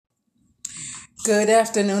Good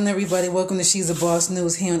afternoon, everybody. Welcome to She's a Boss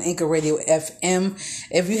News here on Anchor Radio FM.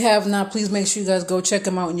 If you have not, please make sure you guys go check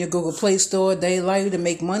them out in your Google Play Store. They allow you to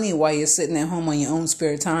make money while you're sitting at home on your own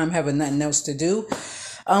spare time, having nothing else to do.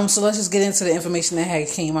 So let's just get into the information that had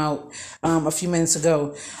came out a few minutes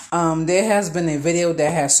ago. There has been a video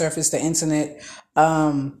that has surfaced the internet,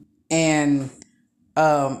 and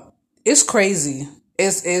it's crazy.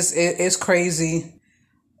 It's crazy.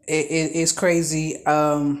 It's crazy.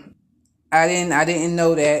 I didn't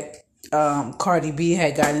know that Cardi B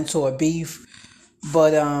had got into a beef,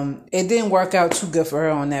 but it didn't work out too good for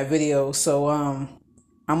her on that video. So I'm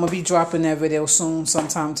gonna be dropping that video soon,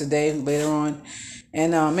 sometime today, later on,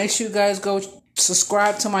 and make sure you guys go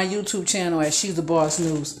subscribe to my YouTube channel at She's the Boss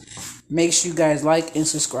News. Make sure you guys like and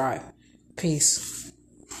subscribe. Peace.